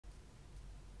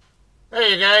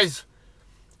Hey, you guys.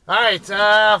 All right,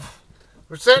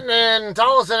 we're sitting in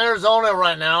Tolleson, Arizona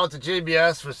right now at the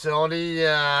JBS facility.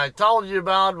 I told you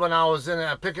about when I was in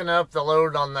picking up the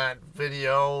load on that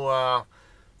video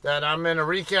that I'm in a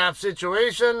recap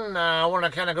situation. I want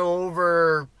to kind of go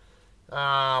over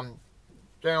a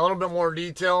little bit more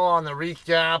detail on the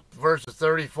recap versus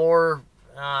 34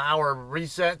 hour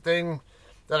reset thing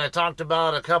that I talked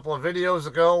about a couple of videos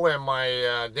ago in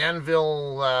my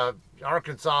Danville,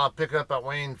 Arkansas pickup at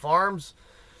Wayne Farms.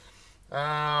 So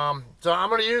I'm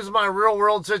going to use my real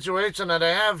world situation that I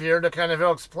have here to kind of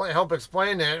help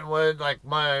explain it. What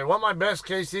my best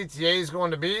case ETA is going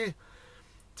to be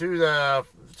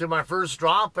to my first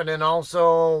drop, and then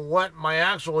also what my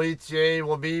actual ETA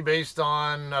will be based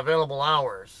on available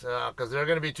hours, because they're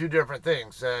going to be two different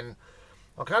things. And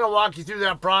I'll kind of walk you through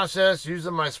that process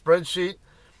using my spreadsheet,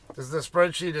 because the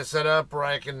spreadsheet is set up where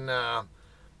I can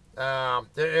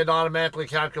it automatically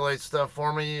calculates stuff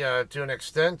for me to an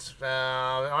extent.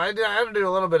 I have to do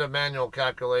a little bit of manual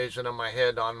calculation in my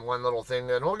head on one little thing,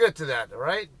 and we'll get to that, all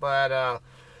right? But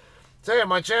so yeah,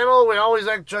 my channel, we always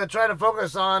like to try to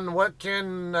focus on what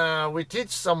can we teach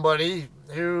somebody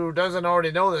who doesn't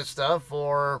already know this stuff,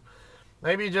 or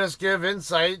maybe just give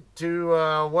insight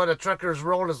to what a trucker's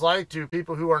world is like to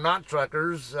people who are not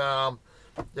truckers.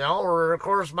 Or of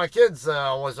course my kids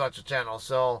always watch the channel,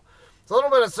 so it's a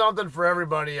little bit of something for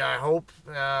everybody, I hope.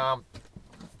 And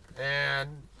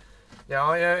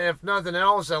if nothing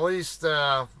else, at least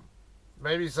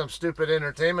maybe some stupid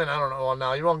entertainment. I don't know. Well,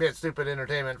 no, you won't get stupid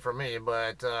entertainment from me,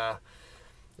 but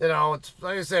it's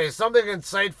like I say, something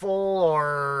insightful,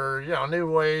 or a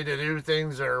new way to do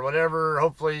things or whatever.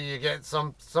 Hopefully, you get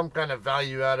some kind of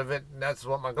value out of it, and that's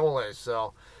what my goal is.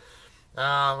 So,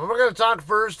 we're going to talk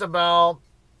first about.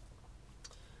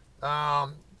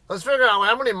 Let's figure out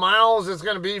how many miles it's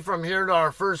going to be from here to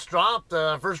our first drop.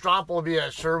 The first drop will be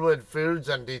at Sherwood Foods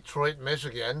in Detroit,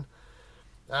 Michigan.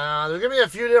 There's going to be a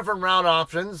few different route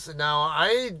options. Now,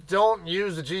 I don't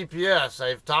use a GPS.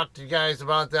 I've talked to you guys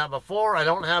about that before. I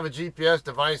don't have a GPS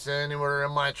device anywhere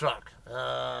in my truck.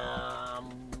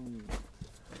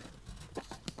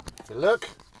 If you look,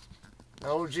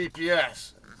 no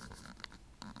GPS.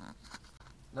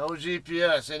 No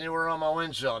GPS anywhere on my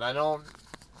windshield. I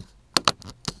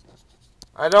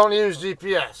don't use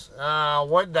GPS.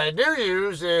 What I do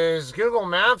use is Google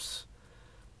Maps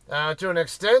to an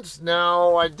extent.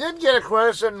 Now, I did get a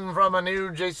question from a new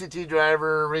JCT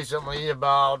driver recently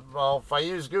about, well, if I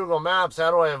use Google Maps, how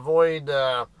do I avoid,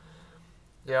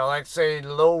 like say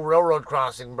low railroad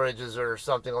crossing bridges or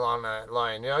something along that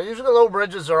line. Usually low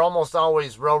bridges are almost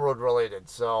always railroad related,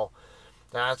 so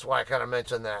that's why I kind of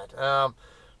mentioned that.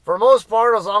 For the most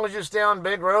part, as long as you stay on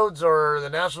big roads or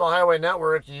the National Highway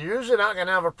Network, you're usually not going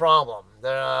to have a problem.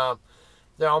 By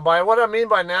what I mean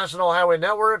by National Highway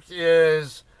Network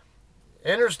is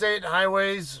interstate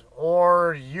highways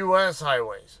or U.S.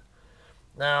 highways.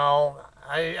 Now,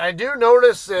 I do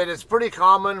notice that it's pretty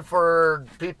common for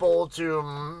people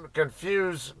to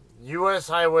confuse U.S.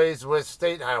 highways with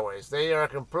state highways. They are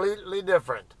completely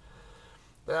different.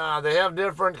 They have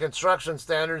different construction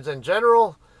standards in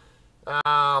general.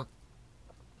 And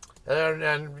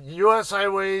U.S.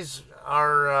 highways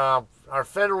are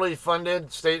federally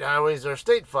funded. State highways are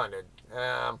state funded.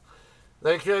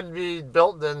 They could be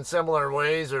built in similar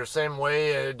ways or same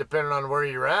way, depending on where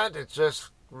you're at. It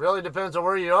just really depends on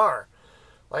where you are.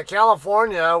 Like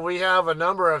California, we have a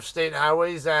number of state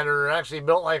highways that are actually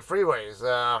built like freeways.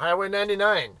 Highway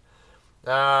 99,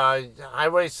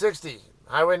 Highway 60,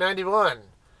 Highway 91,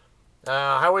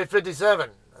 Highway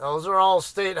 57. Those are all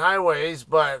state highways,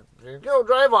 but you go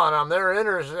drive on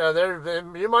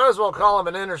them. You might as well call them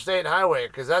an interstate highway,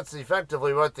 because that's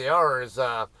effectively what they are, is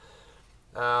a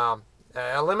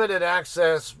limited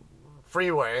access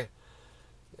freeway.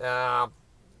 That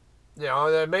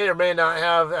may or may not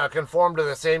have conformed to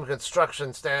the same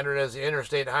construction standard as the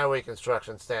interstate highway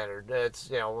construction standard. It's,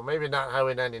 maybe not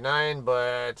Highway 99,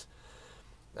 but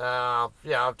to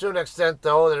an extent,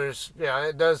 though,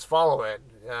 it does follow it.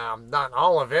 Not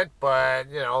all of it, but,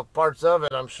 parts of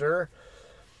it, I'm sure.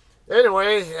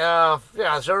 Anyway, so there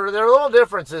are little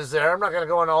differences there. I'm not going to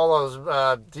go into all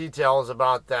those details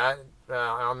about that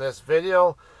on this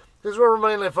video, because we're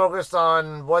mainly focused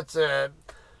on what do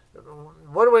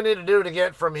we need to do to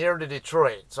get from here to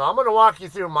Detroit. So I'm going to walk you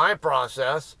through my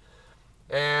process,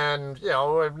 and,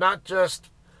 not just...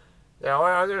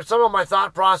 there's some of my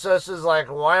thought processes, like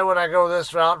why would I go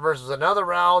this route versus another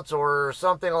route, or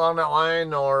something along that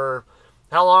line, or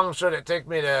how long should it take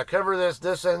me to cover this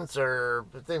distance, or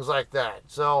things like that.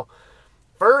 So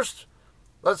first,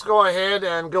 let's go ahead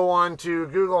and go on to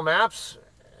Google Maps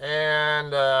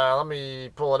And let me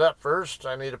pull it up first.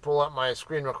 I need to pull up my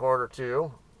screen recorder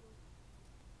too.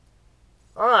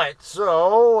 Alright,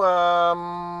 so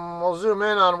we'll zoom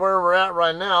in on where we're at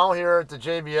right now here at the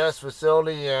JBS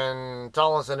facility in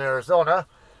Tolleson, Arizona.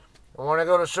 I want to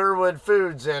go to Sherwood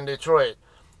Foods in Detroit.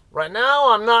 Right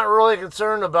now, I'm not really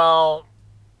concerned about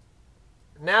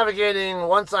navigating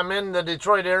once I'm in the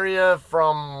Detroit area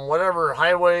from whatever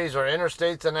highways or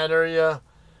interstates in that area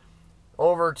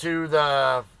over to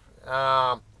the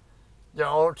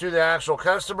to the actual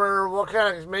customer. We'll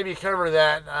kind of maybe cover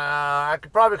that. I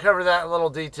could probably cover that, a little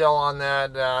detail on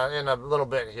that in a little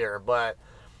bit here. But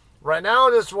right now,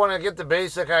 I just want to get the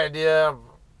basic idea of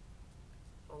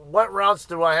what routes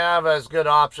do I have as good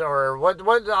option, or what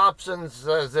options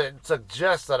does it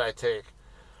suggest that I take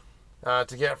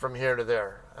to get from here to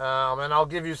there. And I'll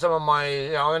give you some of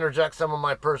my, I'll interject some of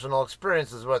my personal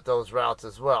experiences with those routes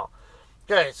as well.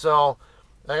 Okay, so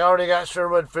I already got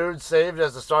Sherwood Foods saved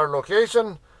as a start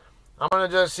location. I'm going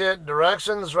to just hit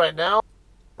directions right now.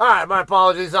 Alright, my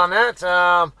apologies on that.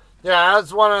 Yeah,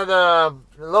 as one of the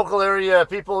local area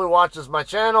people who watches my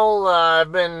channel,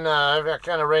 I've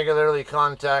kind of regularly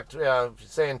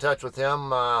stay in touch with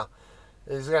him.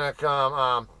 He's going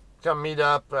to come meet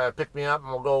up, pick me up, and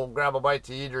we'll go grab a bite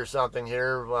to eat or something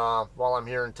here while I'm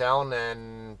here in town.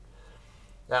 And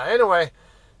anyway,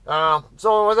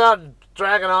 so without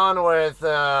dragging on with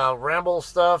ramble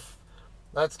stuff,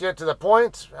 let's get to the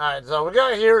point. Alright, so we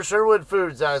got here Sherwood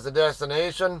Foods as the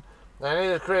destination. I need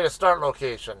to create a start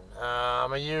location.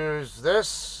 I'm going to use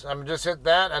this. I'm going to just hit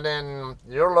that and then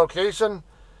your location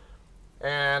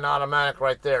and automatic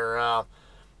right there.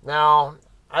 Now,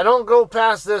 I don't go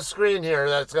past this screen here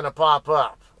that's going to pop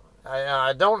up.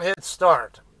 I don't hit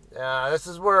start. This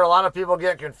is where a lot of people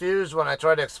get confused when I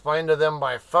try to explain to them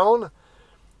by phone.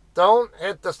 Don't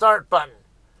hit the start button.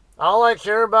 All I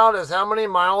care about is how many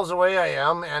miles away I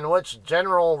am and which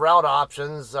general route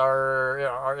options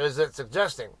is it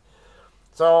suggesting.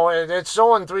 So it's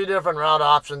showing 3 different route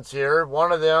options here.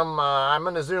 One of them, I'm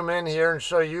going to zoom in here and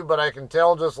show you, but I can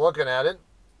tell just looking at it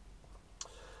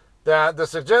that the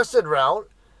suggested route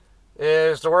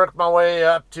is to work my way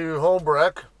up to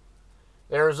Holbrook,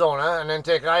 Arizona, and then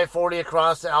take I-40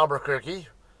 across to Albuquerque.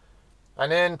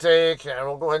 And then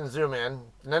we'll go ahead and zoom in,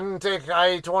 and then take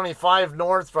I-25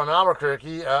 north from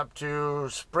Albuquerque up to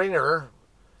Springer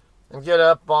and get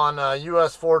up on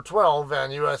US 412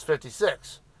 and US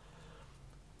 56.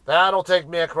 That'll take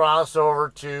me across over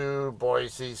to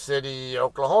Boise City,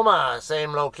 Oklahoma.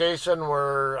 Same location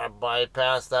where I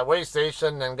bypassed that way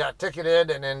station and got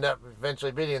ticketed and ended up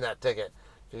eventually beating that ticket.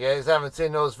 If you guys haven't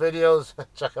seen those videos,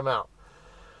 check them out.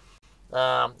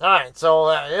 Alright, so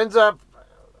that ends up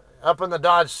in the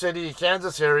Dodge City,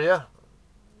 Kansas area.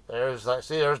 There's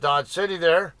Dodge City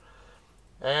there.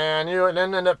 And you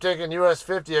then end up taking US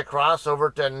 50 across over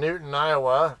to Newton,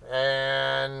 Iowa,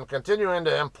 and continue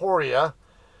into Emporia,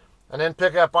 and then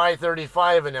pick up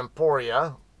I-35 in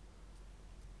Emporia.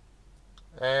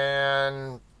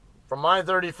 And from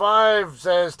I-35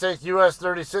 says take US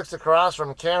 36 across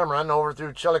from Cameron over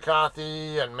through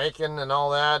Chillicothe and Macon and all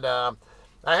that.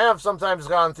 I have sometimes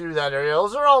gone through that area.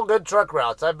 Those are all good truck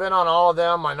routes. I've been on all of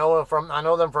them. I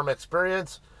know them from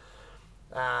experience.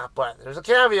 But there's a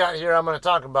caveat here I'm going to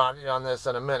talk about on this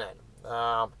in a minute.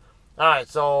 All right,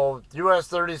 so US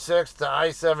 36 to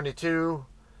I-72,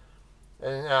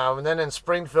 and then in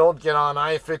Springfield, get on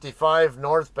I-55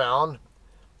 northbound,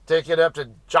 take it up to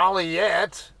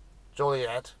Joliet,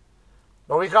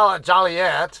 but we call it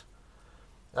Joliet.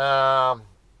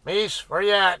 Mish, where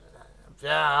you at?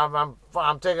 Yeah,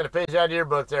 I'm taking a page out of your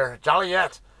book there.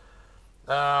 Joliet.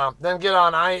 Then get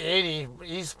on I-80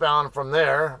 eastbound from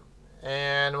there.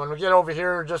 And when we get over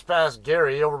here just past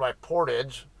Gary, over by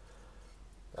Portage,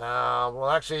 well,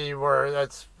 actually,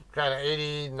 that's kind of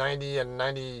 80, 90, and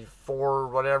 94,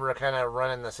 whatever, kind of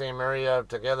running the same area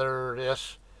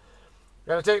together-ish.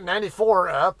 Going to take 94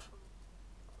 up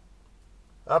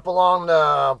along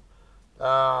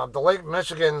the Lake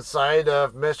Michigan side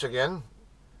of Michigan.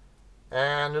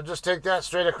 And you'll just take that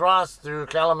straight across through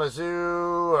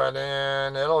Kalamazoo, and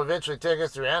then it'll eventually take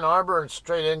us through Ann Arbor and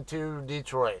straight into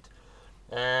Detroit.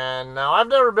 And now, I've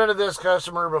never been to this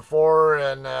customer before,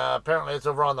 and apparently it's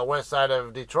over on the west side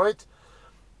of Detroit.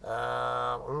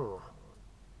 I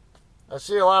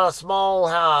see a lot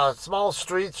of small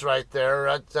streets right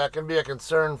there. That can be a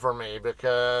concern for me,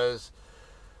 because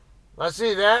I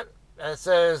see that. It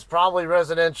says probably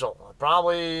residential.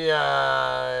 Probably,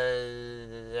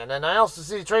 and then I also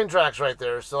see train tracks right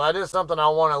there. So that is something I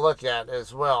want to look at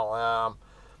as well.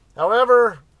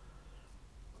 However,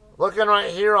 looking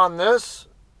right here on this,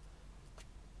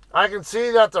 I can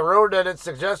see that the road that it's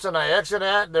suggesting I exit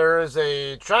at, there is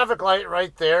a traffic light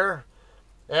right there.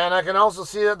 And I can also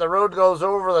see that the road goes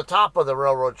over the top of the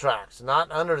railroad tracks, not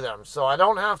under them. So I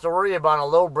don't have to worry about a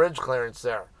low bridge clearance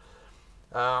there.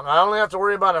 I only have to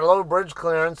worry about a low bridge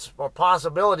clearance or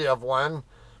possibility of one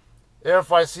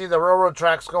if I see the railroad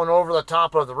tracks going over the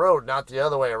top of the road, not the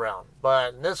other way around.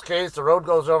 But in this case, the road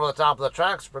goes over the top of the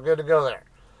tracks. We're good to go there.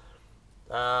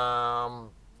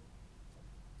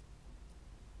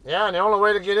 Yeah, and the only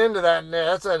way to get into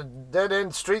that's a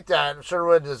dead-end street that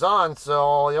Sherwood is on,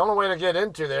 so the only way to get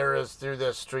into there is through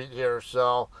this street here,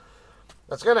 so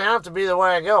that's going to have to be the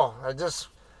way I go.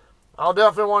 I'll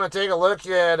definitely want to take a look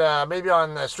at maybe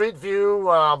on the Street View,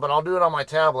 but I'll do it on my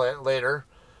tablet later.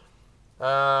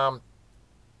 What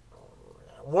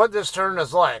this turn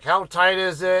is like. How tight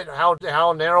is it?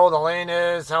 How narrow the lane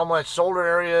is? How much shoulder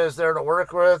area is there to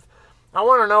work with? I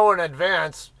want to know in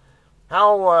advance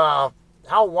how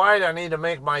wide I need to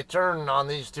make my turn on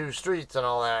these two streets and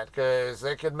all that, because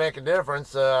they could make a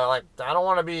difference. Like, I don't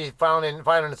want to be finding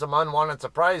some unwanted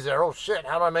surprise there. Oh shit,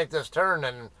 how do I make this turn?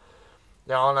 And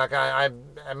you know, like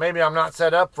maybe I'm not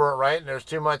set up for it right, and there's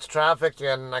too much traffic,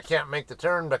 and I can't make the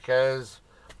turn because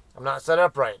I'm not set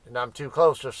up right, and I'm too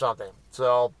close or something.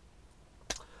 So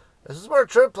this is where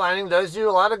trip planning does you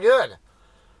a lot of good.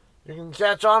 You can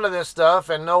catch on to this stuff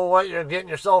and know what you're getting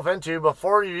yourself into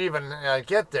before you even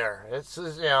get there. It's,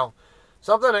 you know,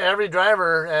 something that every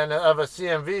driver of a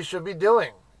CMV should be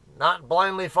doing, not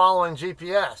blindly following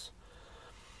GPS.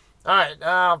 All right,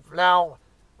 now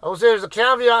I will say there's a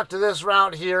caveat to this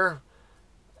route here,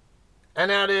 and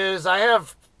that is I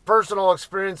have personal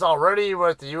experience already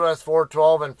with the US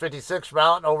 412 and 56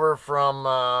 route over from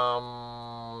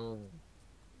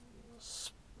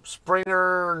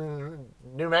Springer,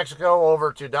 New Mexico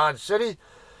over to Dodge City.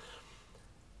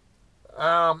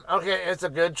 Okay, it's a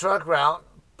good truck route,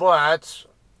 but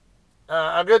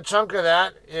a good chunk of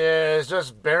that is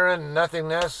just barren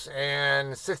nothingness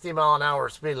and 60-mile-an-hour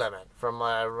speed limit from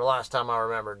my last time I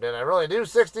remember. Did I really do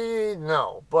 60?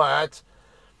 No, but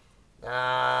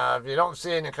if you don't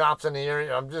see any cops in the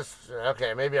area,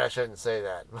 okay, maybe I shouldn't say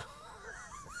that.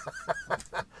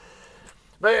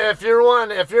 But if you're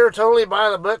a totally by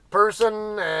the book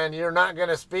person and you're not going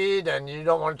to speed and you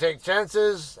don't want to take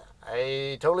chances,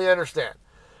 I totally understand.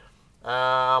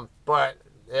 But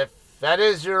if that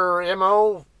is your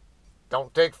MO,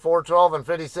 don't take 412 and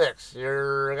 56.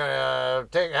 You're going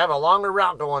to have a longer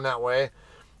route going that way.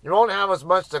 You won't have as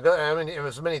much to go. I mean,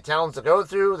 as many towns to go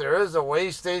through. There is a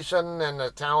way station in the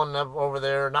town over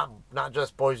there, not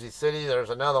just Boise City.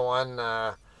 There's another one.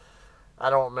 I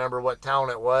don't remember what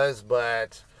town it was,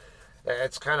 but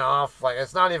it's kind of off. Like,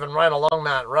 it's not even right along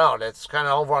that route. It's kind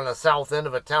of over on the south end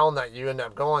of a town that you end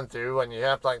up going through, and you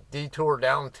have to like detour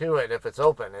down to it if it's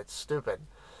open. It's stupid.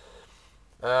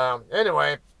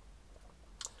 Anyway,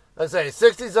 let's say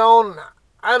 60 zone.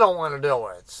 I don't want to deal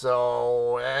with.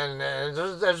 So, and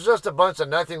there's just a bunch of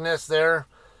nothingness there.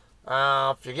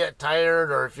 If you get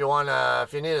tired or if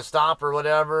you need to stop or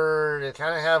whatever, you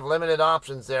kind of have limited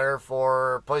options there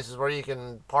for places where you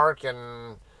can park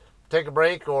and take a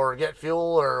break or get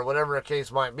fuel or whatever the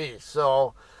case might be.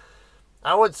 So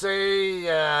I would say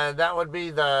that would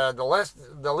be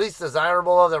the least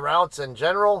desirable of the routes in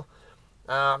general.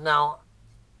 Now,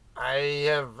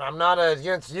 I'm not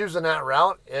against using that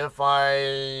route if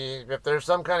there's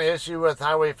some kind of issue with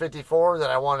Highway 54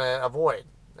 that I want to avoid.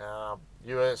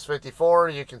 US 54,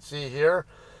 you can see here.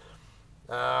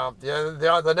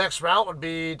 The next route would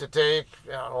be to take,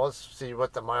 let's see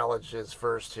what the mileage is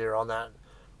first here on that.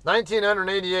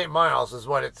 1,988 miles is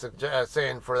what it's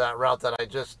saying for that route that I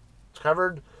just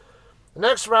covered. The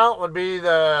next route would be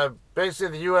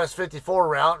basically the US 54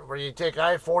 route, where you take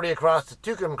I-40 across to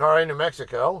Tucumcari, New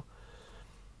Mexico.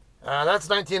 That's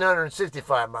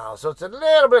 1,965 miles, so it's a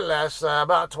little bit less,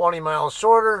 about 20 miles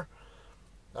shorter.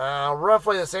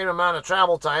 Roughly the same amount of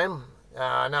travel time.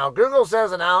 Now, Google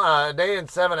says a day and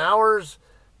 7 hours.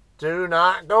 Do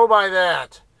not go by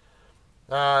that.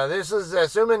 This is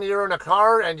assuming you're in a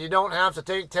car and you don't have to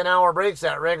take 10-hour breaks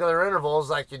at regular intervals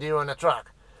like you do in a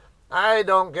truck. I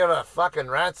don't give a fucking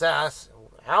rat's ass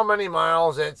how many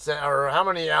miles or how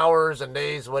many hours and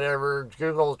days, whatever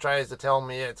Google tries to tell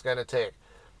me it's going to take.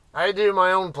 I do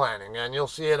my own planning, and you'll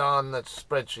see it on the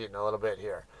spreadsheet in a little bit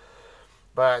here.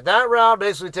 But that route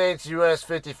basically takes US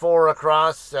 54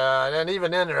 across, and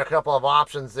even then there are a couple of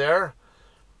options there.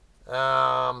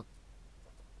 So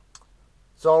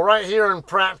right here in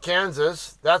Pratt,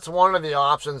 Kansas, that's one of the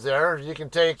options there. You can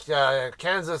take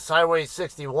Kansas Highway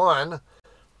 61.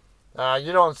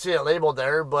 You don't see it labeled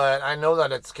there, but I know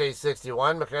that it's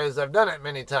K61 because I've done it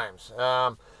many times.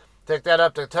 take that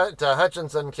up to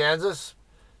Hutchinson, Kansas.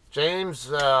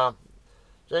 James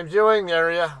Ewing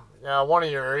area, one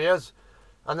of your areas,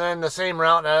 and then the same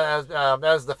route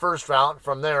as the first route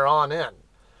from there on in.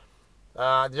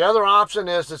 The other option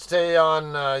is to stay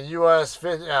on US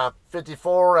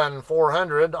 54 and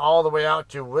 400 all the way out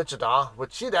to Wichita.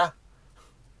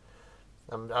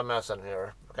 I'm messing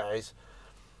here, guys.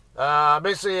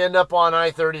 Basically end up on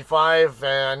I-35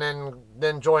 and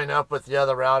then join up with the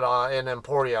other route in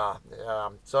Emporia.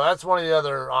 So that's one of the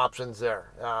other options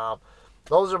there.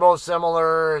 Those are both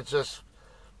similar. It's just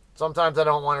sometimes I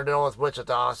don't want to deal with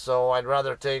Wichita, so I'd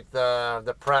rather take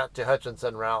the Pratt to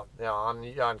Hutchinson route, on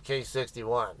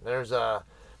K61. There's a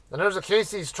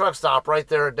Casey's truck stop right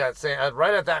there at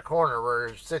that corner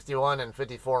where 61 and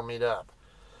 54 meet up.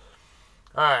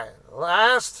 All right,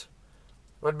 last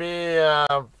would be a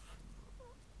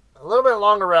little bit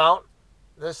longer route.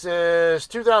 This is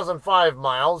 2,005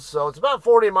 miles, so it's about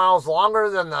 40 miles longer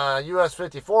than the US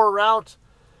 54 route.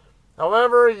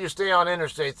 However, you stay on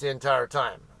interstates the entire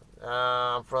time.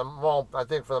 I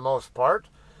think for the most part.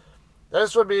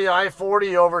 This would be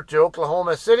I-40 over to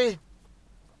Oklahoma City.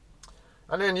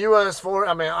 And then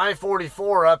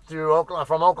I-44 up through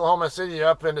from Oklahoma City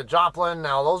up into Joplin.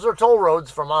 Now, those are toll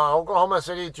roads from Oklahoma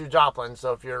City to Joplin.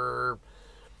 So if you're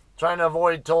trying to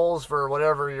avoid tolls for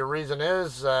whatever your reason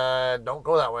is, don't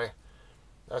go that way.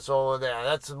 That's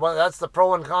the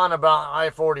pro and con about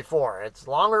I-44. It's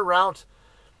a longer route,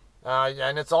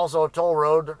 and it's also a toll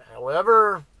road.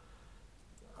 However,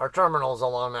 our terminals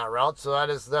along that route, so that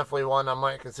is definitely one I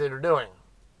might consider doing.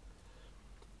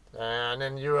 And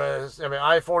then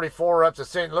I-44 up to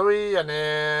St. Louis, and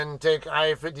then take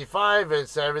I-55.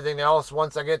 It's everything else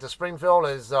once I get to Springfield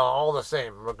is all the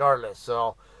same, regardless.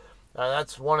 So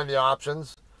that's one of the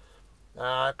options.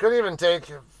 Could even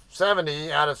take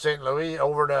 70 out of St. Louis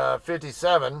over to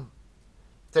 57.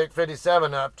 Take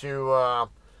 57 up to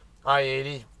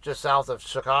I-80, just south of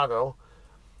Chicago.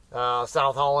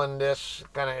 South Holland-ish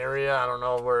kind of area. I don't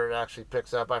know where it actually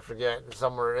picks up. I forget.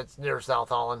 Somewhere it's near South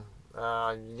Holland.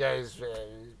 You guys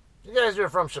who are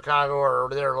from Chicago or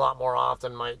there a lot more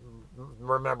often might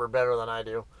remember better than I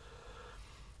do.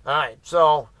 All right,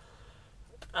 so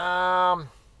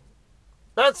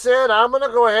that said, I'm going to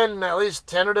go ahead and at least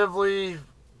tentatively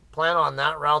plan on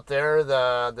that route there,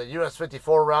 the US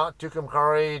 54 route,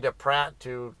 Tucumcari to Pratt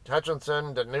to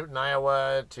Hutchinson to Newton,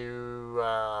 Iowa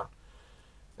to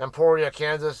Emporia,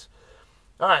 Kansas.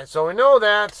 All right, so we know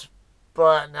that,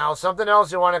 but now something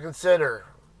else you want to consider.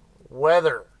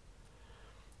 Weather.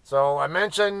 So I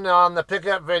mentioned on the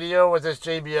pickup video with this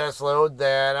JBS load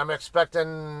that I'm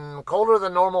expecting colder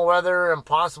than normal weather and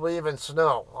possibly even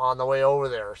snow on the way over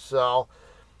there. So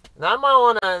now I might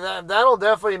want to, that'll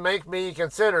definitely make me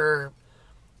consider,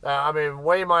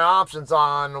 weigh my options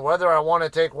on whether I want to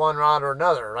take one route or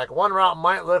another. Like one route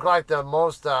might look like the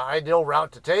most ideal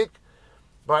route to take,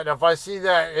 but if I see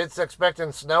that it's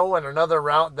expecting snow and another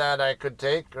route that I could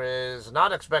take is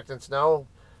not expecting snow,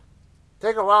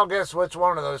 take a wild guess which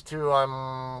one of those two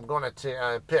I'm going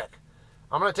to pick.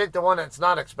 I'm going to take the one that's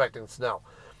not expecting snow.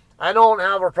 I don't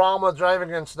have a problem with driving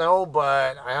in snow,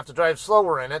 but I have to drive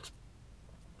slower in it.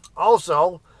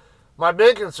 Also, my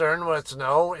big concern with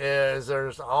snow is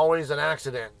there's always an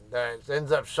accident that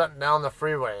ends up shutting down the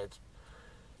freeway.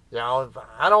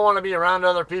 I don't want to be around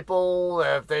other people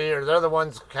if they're the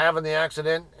ones having the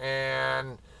accident,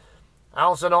 and I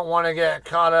also don't want to get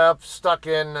caught up, stuck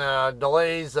in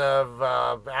delays of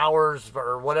hours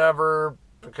or whatever,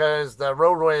 because the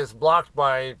roadway is blocked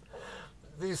by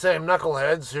these same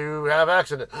knuckleheads who have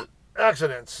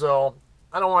accidents. So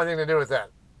I don't want anything to do with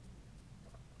that.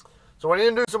 So we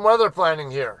need to do some weather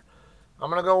planning here. I'm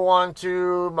going to go on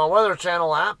to my Weather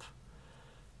Channel app.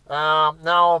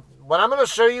 Now, what I'm going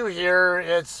to show you here,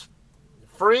 it's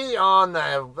free on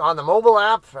the mobile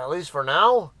app, at least for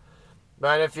now.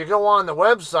 But if you go on the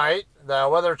website, the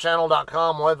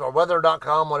weatherchannel.com or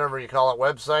weather.com, whatever you call it,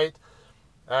 website,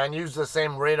 and use the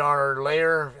same radar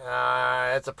layer,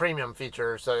 it's a premium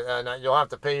feature, so you'll have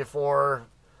to pay for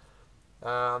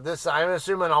this. I'm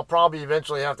assuming I'll probably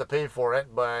eventually have to pay for it,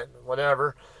 but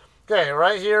whatever. Okay,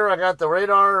 right here I got the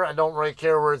radar. I don't really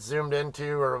care where it's zoomed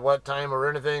into or what time or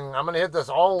anything. I'm going to hit this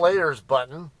all layers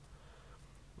button. I'm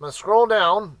going to scroll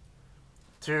down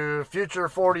to future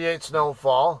 48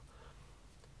 snowfall.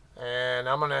 And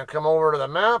I'm going to come over to the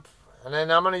map, and then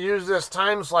I'm going to use this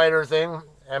time slider thing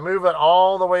and move it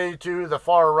all the way to the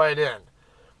far right end.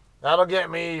 That'll get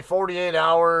me 48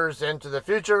 hours into the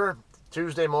future,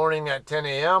 Tuesday morning at 10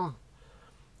 a.m.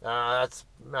 That's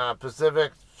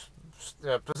Pacific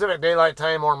Pacific Daylight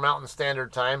Time or Mountain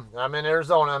Standard Time. I'm in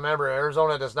Arizona. Remember,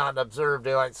 Arizona does not observe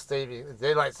daylight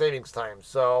savings time.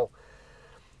 So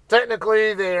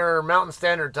technically, they're Mountain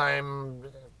Standard Time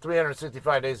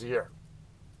 365 days a year.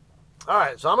 All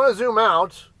right, so I'm going to zoom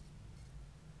out.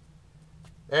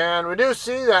 And we do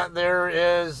see that there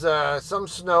is some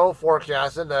snow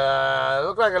forecasted. It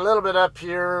looks like a little bit up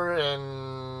here,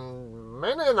 and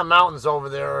mainly in the mountains over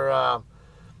there,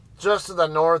 just to the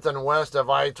north and west of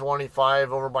I-25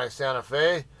 over by Santa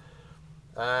Fe.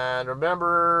 And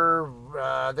remember,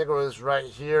 I think it was right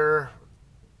here.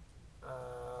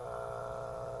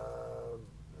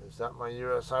 Is that my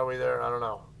U.S. highway there? I don't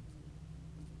know.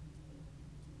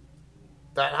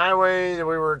 That highway that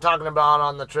we were talking about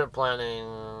on the trip planning,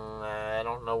 I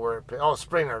don't know where oh,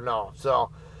 Springer, no.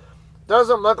 So,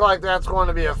 doesn't look like that's going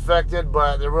to be affected,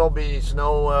 but there will be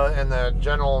snow in the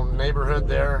general neighborhood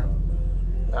there.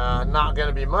 Not going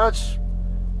to be much.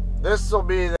 This will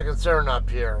be the concern up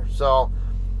here. So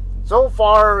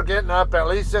far, getting up at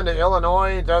least into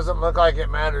Illinois, doesn't look like it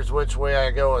matters which way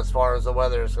I go as far as the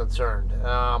weather is concerned.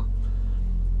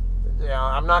 Yeah,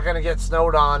 I'm not going to get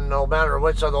snowed on no matter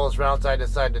which of those routes I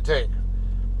decide to take.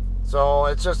 So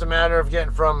it's just a matter of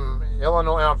getting from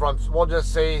Illinois, we'll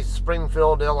just say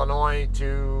Springfield, Illinois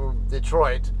to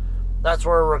Detroit. That's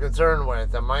where we're concerned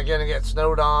with. Am I going to get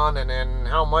snowed on, and then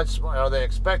how much are they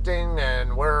expecting,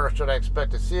 and where should I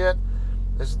expect to see it?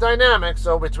 It's dynamic,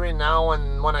 so between now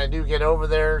and when I do get over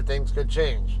there, things could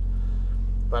change.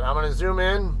 But I'm going to zoom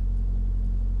in.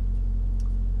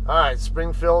 Alright,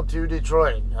 Springfield to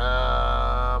Detroit.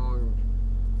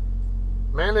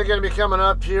 Mainly going to be coming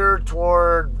up here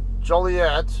toward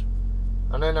Joliet,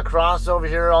 and then across over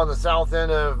here on the south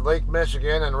end of Lake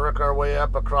Michigan, and work our way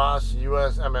up across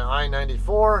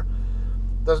I-94.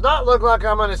 Does not look like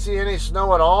I'm going to see any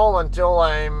snow at all until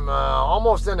I'm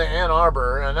almost into Ann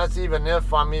Arbor, and that's even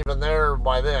if I'm even there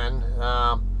by then.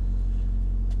 I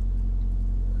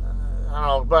don't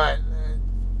know, but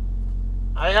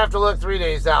I have to look 3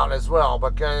 days out as well,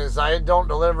 because I don't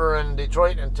deliver in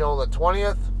Detroit until the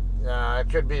 20th. It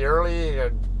could be early.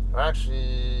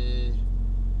 Actually,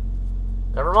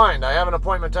 never mind. I have an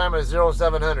appointment time at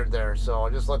 0700 there, so I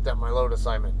just looked at my load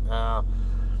assignment.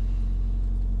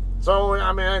 So,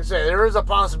 I mean, like I say, there is a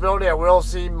possibility I will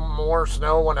see more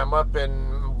snow when I'm up,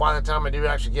 and by the time I do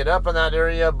actually get up in that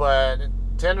area, but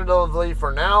tentatively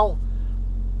for now,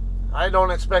 I don't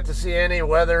expect to see any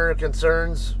weather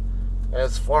concerns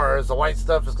as far as the white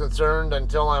stuff is concerned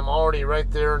until I'm already right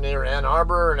there near Ann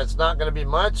Arbor, and it's not going to be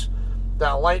much.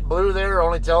 That light blue there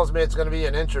only tells me it's going to be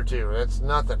an inch or two. It's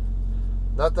nothing.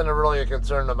 Nothing to really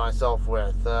concern myself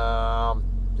with. Yeah,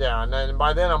 and then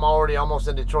by then I'm already almost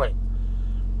in Detroit.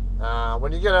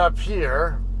 When you get up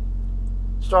here,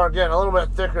 start getting a little bit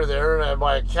thicker there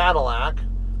by Cadillac.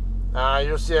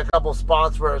 You'll see a couple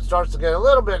spots where it starts to get a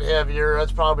little bit heavier.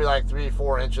 That's probably like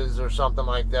 3-4 inches or something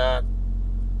like that.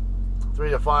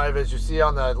 3 to 5, as you see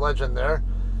on the legend there.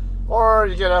 Or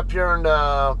you get up here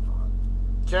into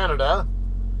Canada,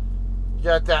 you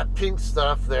got that pink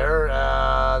stuff there.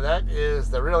 That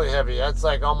is the really heavy. That's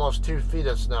like almost 2 feet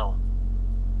of snow.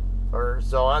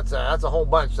 So that's a whole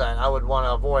bunch that I would want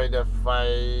to avoid if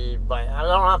I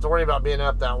don't have to worry about being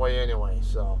up that way anyway.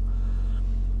 So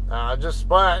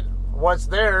but what's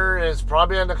there is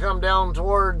probably going to come down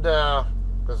toward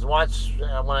because watch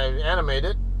when I animate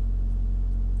it.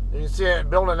 You can see it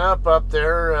building up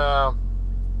there.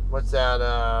 What's that?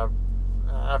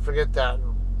 I forget that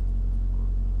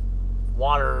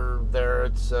water there.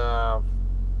 It's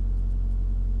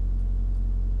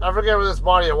I forget where this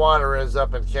body of water is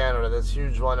up in Canada. This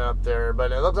huge one up there,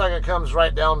 but it looks like it comes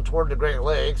right down toward the Great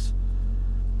Lakes.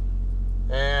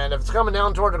 And if it's coming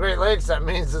down toward the Great Lakes, that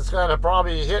means it's going to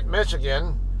probably hit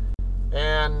Michigan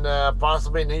and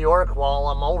possibly New York while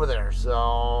I'm over there.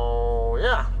 So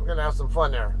yeah, we're gonna have some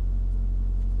fun there.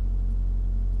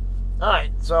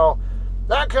 Alright, so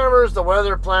that covers the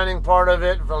weather planning part of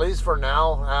it, at least for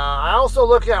now. I also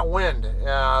look at wind,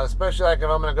 especially like if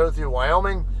I'm going to go through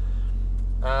Wyoming.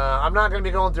 I'm not going to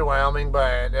be going through Wyoming,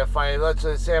 but if let's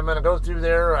just say I'm going to go through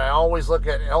there, I always look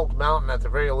at Elk Mountain at the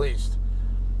very least.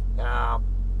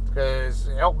 Because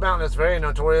Elk Mountain is very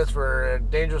notorious for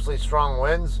dangerously strong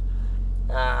winds.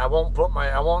 I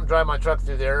won't drive my truck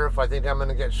through there if I think I'm going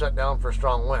to get shut down for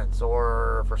strong winds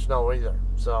or for snow either.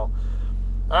 So,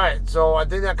 alright, so I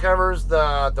think that covers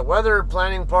the weather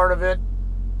planning part of it.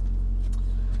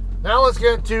 Now let's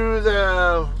get to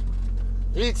the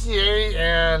ETA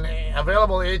and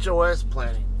available HOS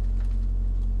planning.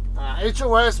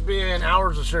 HOS being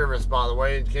hours of service, by the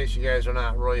way, in case you guys are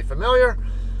not really familiar.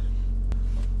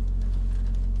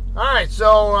 Alright,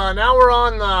 so now we're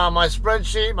on my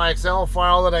spreadsheet, my Excel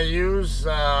file that I use.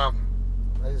 Like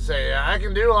I say, I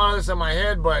can do a lot of this in my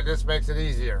head, but this makes it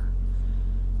easier.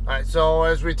 Alright, so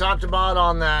as we talked about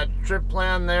on that trip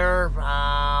plan there,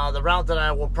 the route that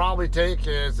I will probably take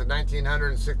is the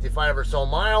 1,965 or so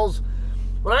miles.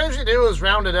 What I usually do is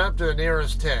round it up to the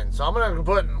nearest 10. So I'm going to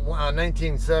put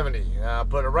 1970.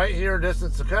 Put it right here,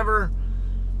 distance to cover.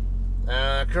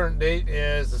 Current date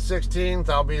is the 16th.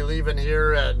 I'll be leaving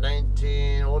here at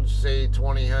we'll just say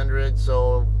 2000,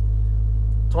 so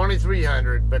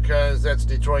 2300 because that's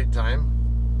Detroit time.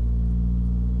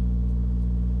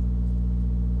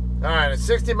 Alright, it's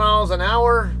 60 miles an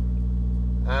hour,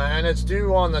 and it's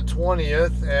due on the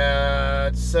 20th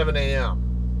at 7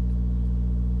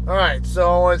 a.m. Alright,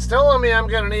 so it's telling me I'm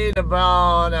going to need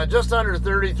about just under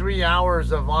 33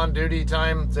 hours of on-duty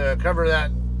time to cover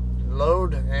that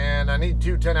load, and I need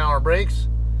 2 10-hour breaks.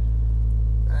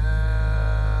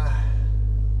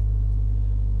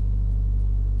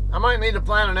 I might need to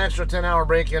plan an extra 10-hour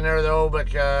break in there though,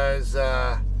 because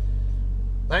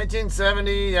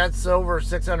 1970, that's over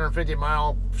 650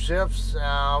 mile shifts,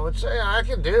 which I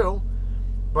can do,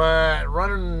 but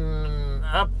running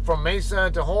up from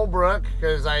Mesa to Holbrook,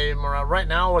 because I'm right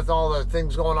now with all the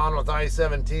things going on with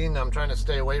I-17, I'm trying to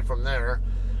stay away from there.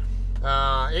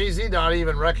 AZDOT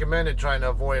even recommended trying to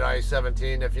avoid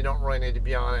I-17 if you don't really need to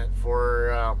be on it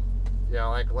for, you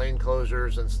know, like lane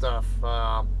closures and stuff,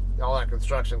 all that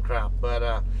construction crap.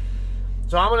 But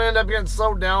so I'm going to end up getting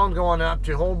slowed down going up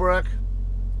to Holbrook.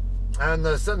 And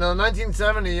the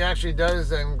 1970 actually does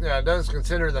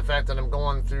consider the fact that I'm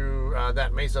going through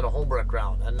that Mesa to Holbrook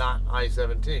route and not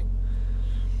I-17.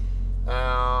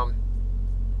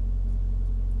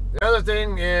 The other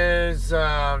thing is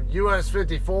US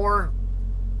 54.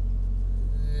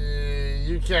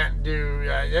 You can't do.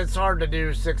 It's hard to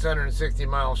do 660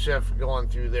 mile shift going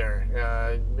through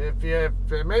there. If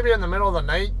maybe in the middle of the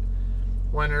night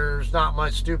when there's not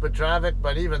much stupid traffic,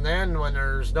 but even then when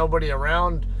there's nobody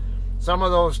around. Some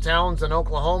of those towns in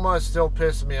Oklahoma still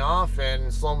piss me off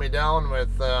and slow me down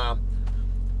with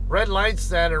red lights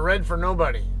that are red for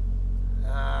nobody.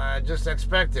 Just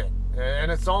expect it.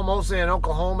 And it's all mostly in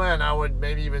Oklahoma, and I would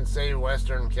maybe even say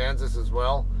western Kansas as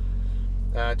well,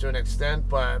 to an extent,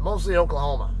 but mostly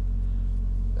Oklahoma.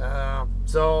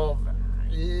 So,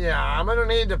 yeah, I'm going to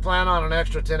need to plan on an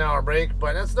extra 10-hour break,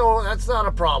 but that's not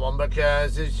a problem,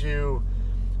 because if you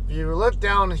look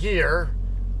down here,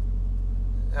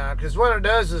 because what it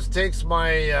does is takes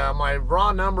my my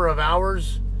raw number of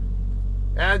hours,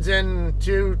 adds in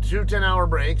two 10-hour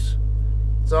breaks,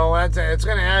 so it's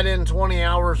going to add in 20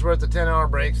 hours worth of 10-hour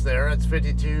breaks there. That's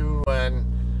 52, and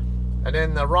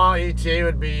then the raw ETA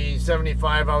would be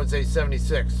 75. I would say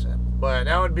 76, but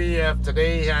that would be if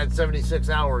today had 76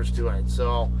 hours to it.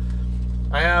 So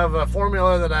I have a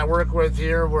formula that I work with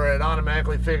here where it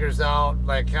automatically figures out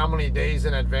like how many days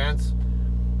in advance,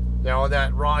 you know,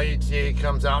 that raw ETA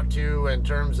comes out to in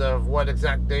terms of what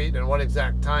exact date and what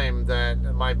exact time that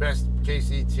my best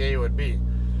case ETA would be.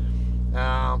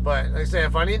 But like I say,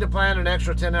 if I need to plan an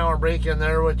extra 10-hour break in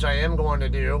there, which I am going to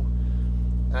do,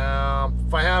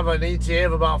 if I have an ETA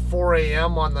of about 4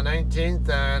 a.m. on the 19th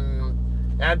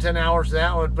and add 10 hours to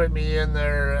that, would put me in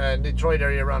there in Detroit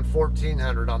area around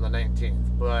 1400 on the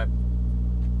 19th. But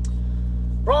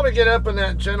probably get up in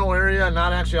that general area,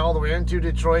 not actually all the way into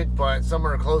Detroit, but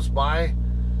somewhere close by.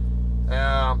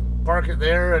 Park it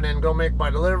there and then go make my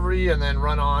delivery, and then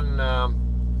run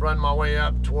my way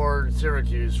up toward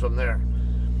Syracuse from there.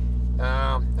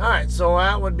 Alright, so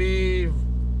that would be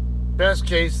best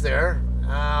case there.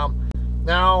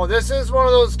 Now, this is one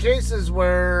of those cases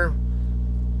where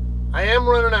I am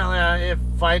running out. If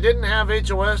I didn't have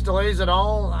HOS delays at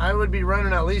all, I would be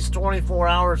running at least 24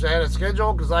 hours ahead of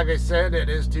schedule, because like I said, it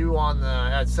is due on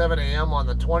at 7 a.m. on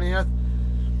the 20th.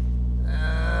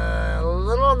 A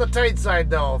little on the tight side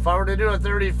though. If I were to do a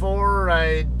 34,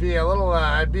 I'd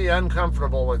be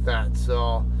uncomfortable with that.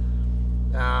 So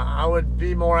I would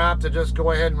be more apt to just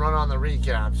go ahead and run on the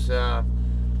recaps.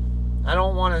 I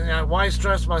don't want to. Why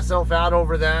stress myself out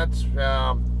over that?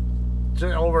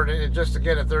 Just to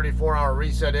get a 34-hour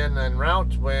reset in and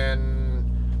route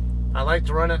when I like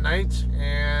to run at night,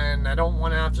 and I don't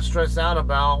want to have to stress out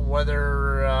about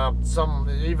whether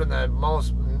even the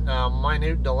most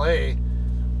minute delay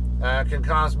can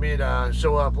cause me to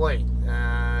show up late.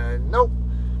 Nope.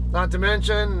 Not to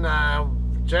mention,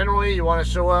 generally you want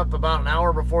to show up about an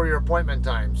hour before your appointment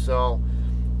time. So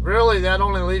really, that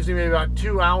only leaves me about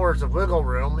 2 hours of wiggle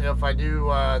room if I do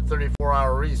a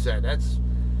 34-hour reset. That's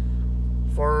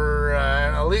for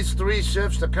at least 3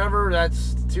 shifts to cover.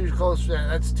 That's too close.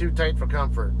 That's too tight for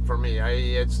comfort for me.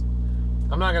 I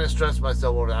I'm not going to stress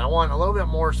myself over that. I want a little bit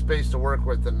more space to work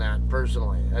with than that,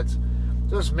 personally. That's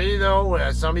just me, though.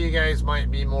 Some of you guys might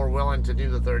be more willing to do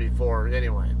the 34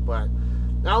 anyway. But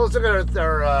now let's look at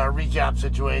our recap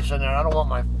situation. I don't want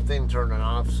my thing turning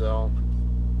off, so.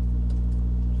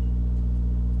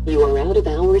 You are out of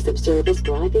hours of service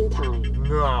driving time.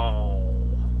 No.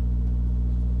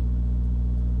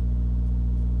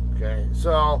 Okay,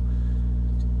 so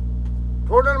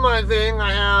according to my thing,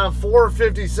 I have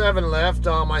 4:57 left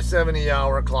on my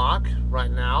 70-hour clock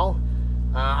right now.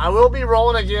 I will be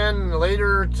rolling again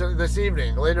later this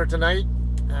evening, later tonight.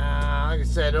 Like I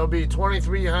said, it'll be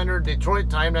 2300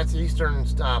 Detroit time. That's Eastern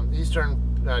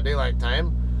Daylight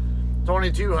Time.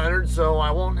 2200. So I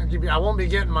won't be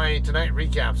getting my tonight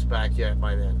recaps back yet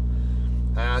by then.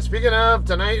 Speaking of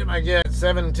tonight, I get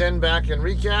 7:10 back in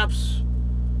recaps.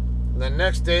 The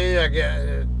next day I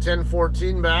get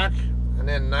 10:14 back, and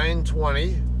then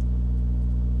 9:20,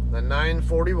 then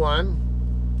 9:41,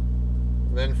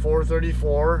 then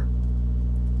 4:34,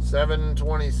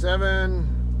 7:27,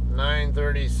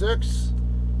 9:36,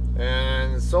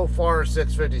 and so far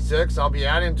 6:56. I'll be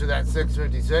adding to that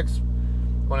 6:56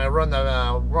 when I run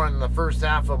the first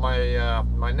half of my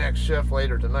my next shift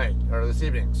later tonight or this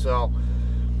evening. So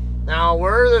now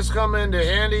where this come into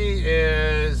handy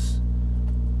is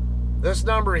this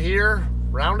number here,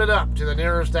 round it up to the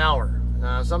nearest hour.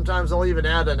 Sometimes I'll even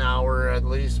add an hour at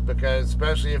least, because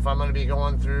especially if I'm going to be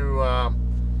going through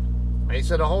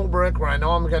Mesa to Holbrook, where I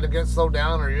know I'm going to get slowed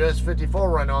down, or US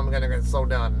 54, where I know I'm going to get slowed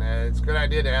down. It's a good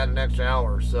idea to add an extra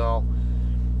hour. So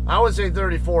I would say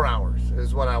 34 hours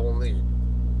is what I will need.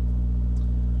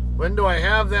 When do I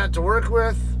have that to work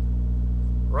with?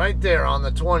 Right there on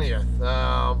the 20th.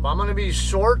 I'm going to be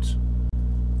short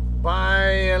by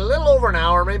a little over an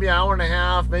hour, maybe an hour and a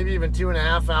half, maybe even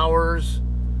 2.5 hours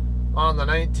on the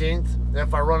 19th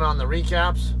if I run on the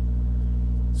recaps.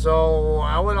 So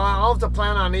I'll have to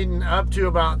plan on needing up to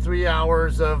about 3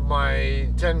 hours of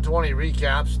my 10:20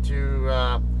 recaps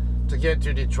to get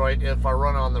to Detroit if I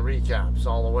run on the recaps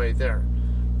all the way there,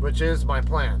 which is my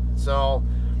plan. So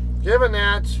given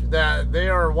that they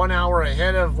are 1 hour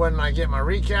ahead of when I get my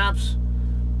recaps,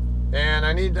 and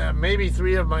I need maybe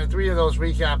three of those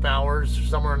recap hours,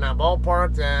 somewhere in that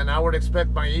ballpark, then I would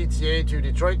expect my ETA to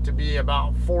Detroit to be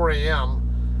about 4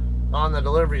 a.m. on the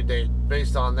delivery date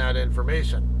based on that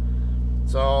information.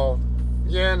 So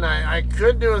again, I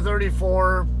could do a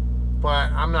 34,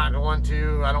 but I'm not going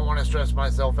to. I don't want to stress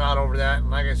myself out over that. And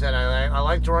like I said, I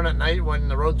like to run at night when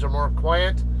the roads are more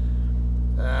quiet.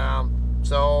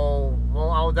 So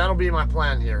that'll be my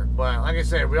plan here. But like I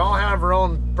said, we all have our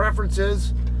own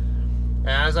preferences.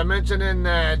 As I mentioned in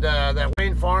that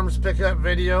Wayne Farms pickup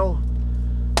video,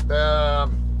 a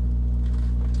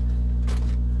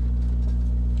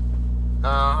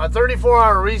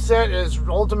 34-hour reset is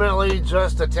ultimately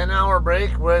just a 10-hour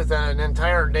break with an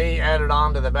entire day added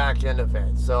on to the back end of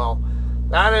it. So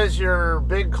that is your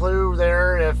big clue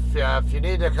there. If you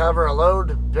need to cover a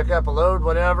load, pick up a load,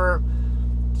 whatever,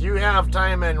 you have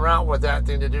time en route with that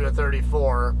thing to do a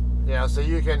 34. Yeah, so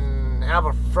you can have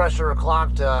a fresher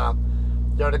clock to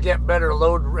get better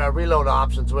reload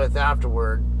options with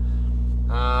afterward.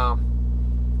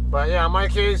 But yeah, in my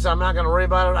case, I'm not going to worry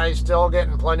about it. I'm still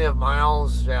getting plenty of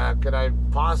miles. Could I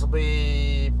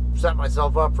possibly set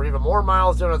myself up for even more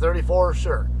miles doing a 34?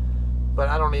 Sure. But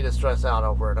I don't need to stress out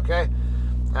over it, okay?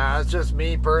 It's just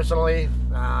me personally.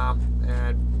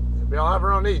 And we all have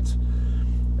our own needs.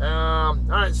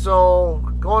 Alright, so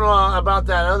going on about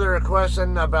that other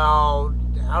question about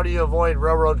how do you avoid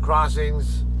railroad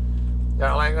crossings,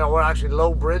 actually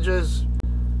low bridges.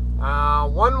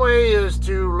 One way is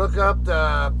to look up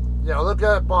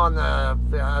on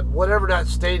the whatever that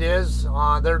state is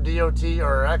on their DOT,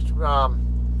 or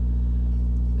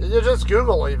you just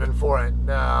Google even for it.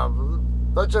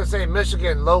 Let's just say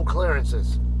Michigan low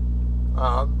clearances,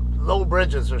 low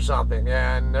bridges or something,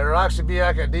 and there'll actually be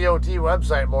like a DOT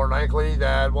website more likely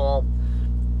that will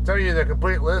tell you the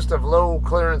complete list of low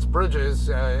clearance bridges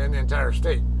in the entire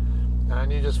state,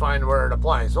 and you just find where it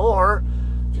applies. Or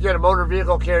if you get a motor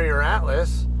vehicle carrier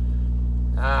atlas,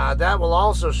 that will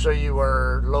also show you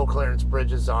where low clearance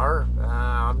bridges are.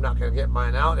 I'm not going to get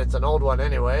mine out. It's an old one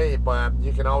anyway, but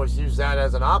you can always use that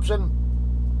as an option.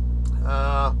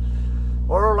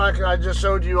 Or like I just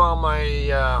showed you on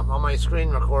my screen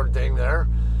record thing there.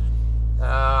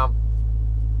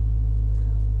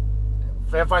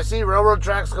 If I see railroad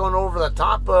tracks going over the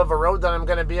top of a road that I'm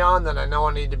going to be on, then I know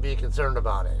I need to be concerned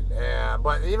about it.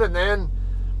 But even then,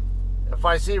 if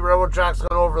I see railroad tracks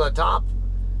going over the top,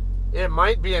 it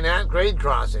might be an at-grade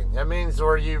crossing. That means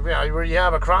where you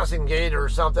have a crossing gate or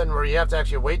something where you have to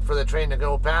actually wait for the train to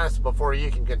go past before you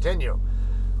can continue.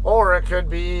 Or it could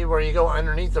be where you go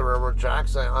underneath the railroad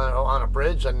tracks on a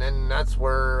bridge, and then that's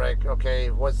where, like, okay,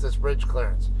 what's this bridge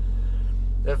clearance?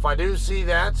 If I do see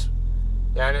that,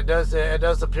 and it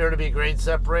does appear to be grade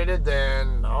separated,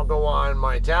 then I'll go on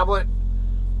my tablet,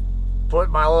 put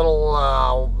my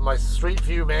little my Street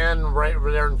View man right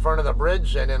there in front of the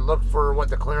bridge, and then look for what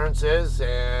the clearance is.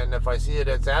 And if I see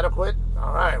it's adequate,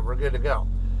 all right, we're good to go.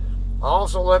 I'll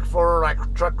also look for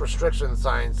like truck restriction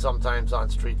signs sometimes on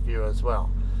Street View as well.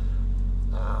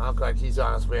 Looks like he's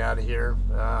on his way out of here.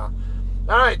 All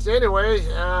right, anyway,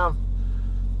 well,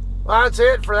 that's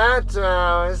it for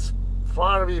that. It's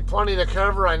far to be plenty to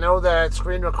cover. I know that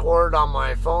screen record on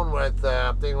my phone with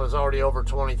thing was already over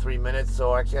 23 minutes,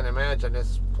 so I can't imagine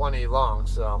it's plenty long.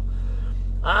 So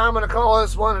I'm gonna call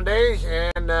this one a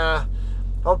day, and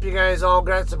hope you guys all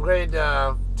got some great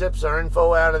tips or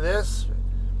info out of this.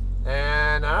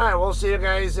 And all right, we'll see you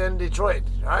guys in Detroit.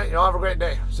 All right, y'all have a great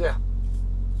day. See ya.